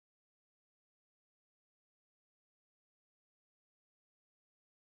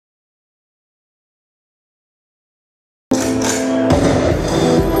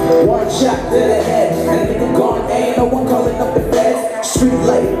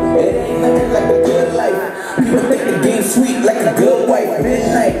It ain't nothing like a good life. People think the game's sweet like a good wife.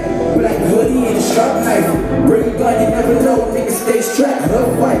 Midnight, black hoodie and a sharp knife. Bring a gun, you never know, niggas stay strapped.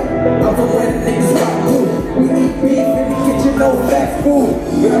 Hood fight, I'm from when niggas rock blue. We eat beef in the kitchen, no fast food.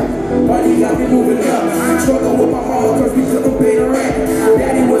 Money got me moving up. Struggle with my mama cause we couldn't pay the rent.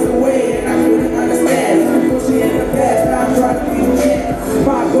 Daddy was away and I couldn't understand. People shit in the past, now I'm trying to be the champ.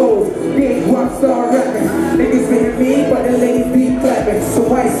 My goals, big rock star rapping. Niggas being mean, but the ladies be clapping.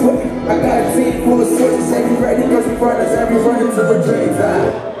 So I ain't sweating. I got a team full of switches. Every ready cause we runners, every running to the dreams.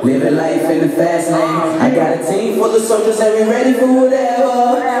 Living life in the fast lane. I got a team full of soldiers, every ready for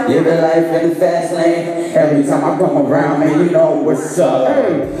whatever. Living life in the fast lane. Every time I come around, man, you know what's up.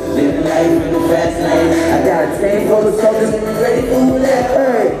 Living life in the fast lane. I got a team full of soldiers, every ready for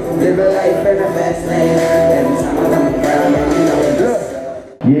whatever. Living life in the fast lane. Every time I come around, man, you know what's up.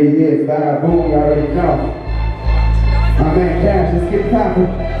 Yeah, FATBOY, you already know. My man Cash, let's get poppin'.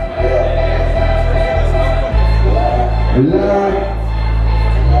 Lord.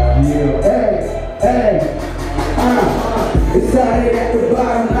 Yeah, hey, it's started at the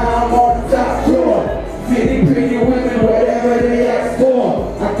bottom, now I'm on the top floor. 50 pretty women, whatever they ask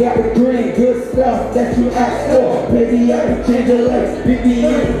for. I got the green, good stuff that you asked for. Baby, I can change your life, beat me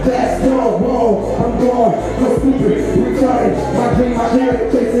in the glass door. Whoa, I'm gone, no stupid, retarded. My dream, my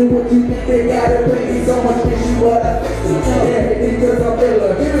parents chasing what you think they gotta pay me so much, wish you what I fix it. Everything cause I'm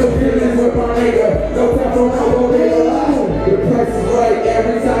filler, feelings with my nigga. No time for no bodega. The price is right,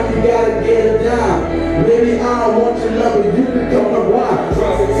 every time you gotta get it down. Baby, I don't want your love, but you can come and rock.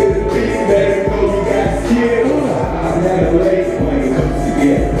 Drop it to the beat, better know you got skill. I'm never late when it comes to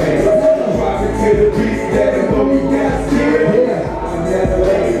get paid. Drop it to the beat, better know you got skill. I'm never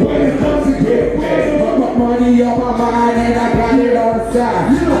late when it comes to get paid. Money on my mind and I got it on the side.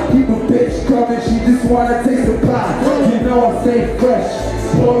 I keep a bitch coming, she just wanna taste the pie. You know I stay fresh.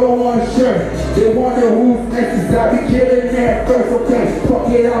 Polo on a shirt, they wonder who's next. I be killing there first, okay. Fuck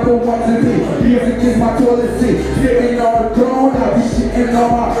it, I'm the one to be. Music is my toilet seat. Sitting on the throne, I be shitting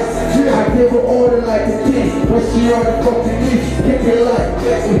on my I give her order like a king. When she on the fucking knee, kick it like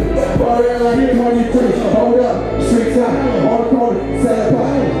butter like 23. Hold up, street time, on the corner, sell a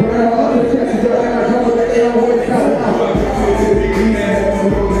pie. Burn all the catches, girl, and I come with the L with it.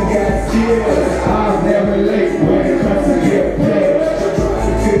 I'm never late when it comes to get paid.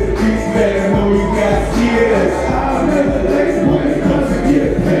 Better know you got skills. I'm never late when it comes to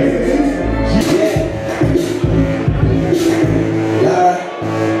get paid.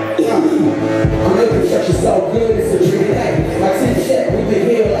 I'm looking fresh and so good, it's a dream night. My 10 shit, we been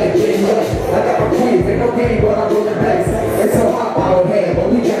here like Jay Louch. I got my queen, ain't no game, but I'm rolling back.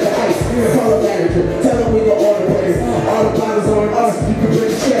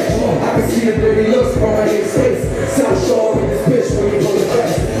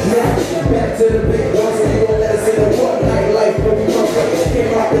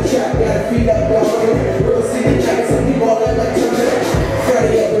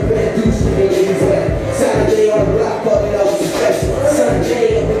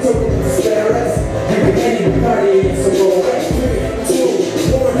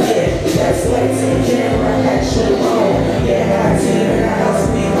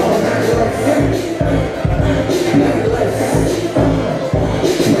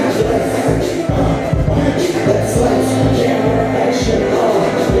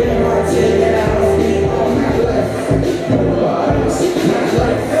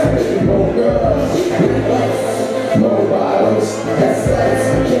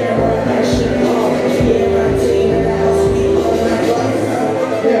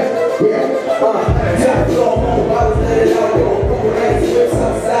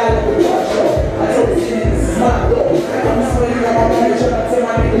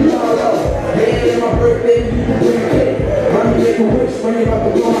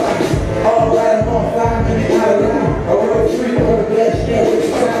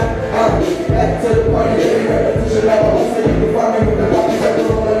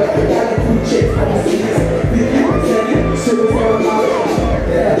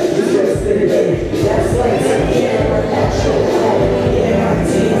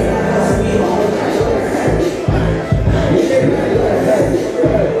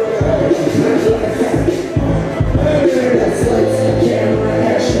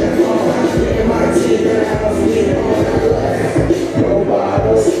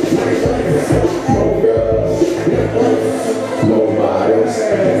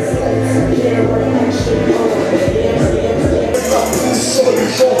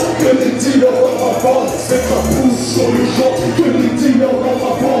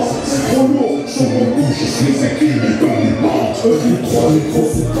 soir les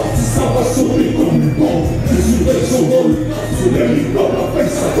grosses c'est parti, ça va sauter comme une bombe. Les ouvriers sont dans le quartier, les rigoles, la paix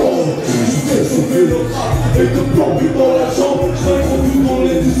ça tombe. Je fais sauver le crâne et te plomber dans la jambe. Je m'introduis dans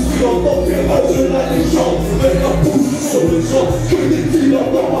l'industrie en tant qu'érage de la légende. Avec la bouche sur les gens, que des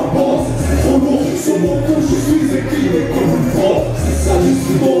dealers dans ma bande. Trop lourd sur mon cou, je suis équilibré comme une bombe. C'est ça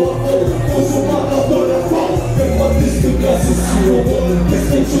l'issue dans la honte, consommateur de la bande. Même pas de glace ici, on voit le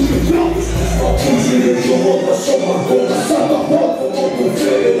destin sur le plan. J'ai les commandes, la chambre à compte, ça va pas, comment on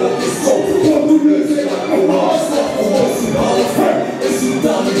fait la question. Quand nous le faisons, la commence, ça commence par le fait. Et si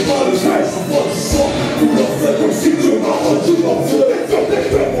t'arrives pas le fait, ça va du sang. Tout leur fait comme si tu m'as rendu dans le feu. Faire des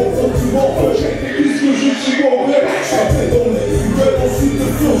faits pour fond, tu m'en veux. J'ai des risques que je suis mauvais. J'appelle dans les ruelles, ensuite de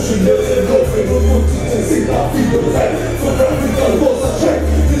flot, je les rénove. Et le quotidien, c'est la vie de rêve. Faut faire plus qu'un gros sachet.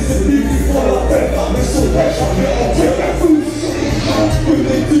 Des ennemis qui font la peine, la maison n'est jamais entière. La pousse, que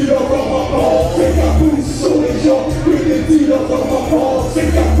des dealers dans ma bande. C'est qu'un pouce sur les gens, que des dealers dans ma bande. C'est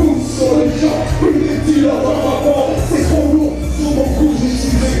qu'un pouce sur les gens, que des dealers dans ma bande. C'est trop lourd, sur mon cou, je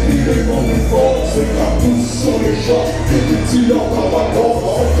suis équilibré comme une bombe. C'est qu'un pouce sur les gens, que des dealers dans ma bande.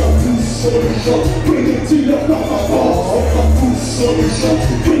 C'est qu'un pouce sur les gens, que des dealers dans ma bande. C'est qu'un pouce sur les gens,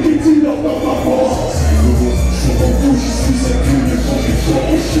 que des dealers dans ma bande. Sur mon cou, je suis équilibré comme une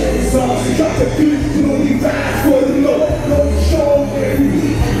bombe. Les armes, c'est qu'un plus, nous on y va, for the love, no show,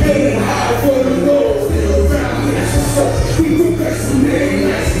 baby. Getting high for the low, still around, that's what's up. We procrastinate,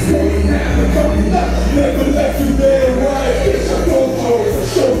 nice is going now, and coming up. Never left you there, right? Bitch, I don't know, it's a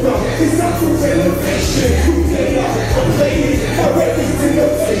showdown. It's not for elevation. You play out, I'm playing. My record's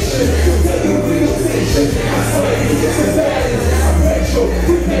innovation. You tell me realization. I say it's a balance. I'm metro,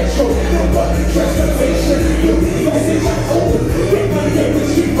 with metro. Nobody transportation. You message I'm open. With my game, we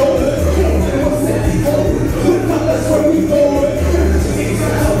keep rolling. You don't know what's at the forward. With my that's where we going.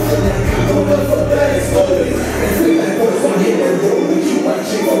 Don't let the bags stolen. And feel like what's on here and rolling. You might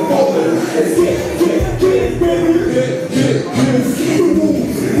check on bowling. Let's get, baby. Remove.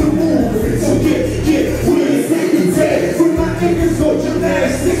 So get, with make me dead. When my niggas go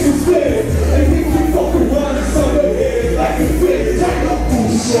gymnastics and split. And we keep fucking around and on their head like a fit. Take a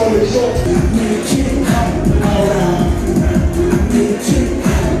boost on the jump.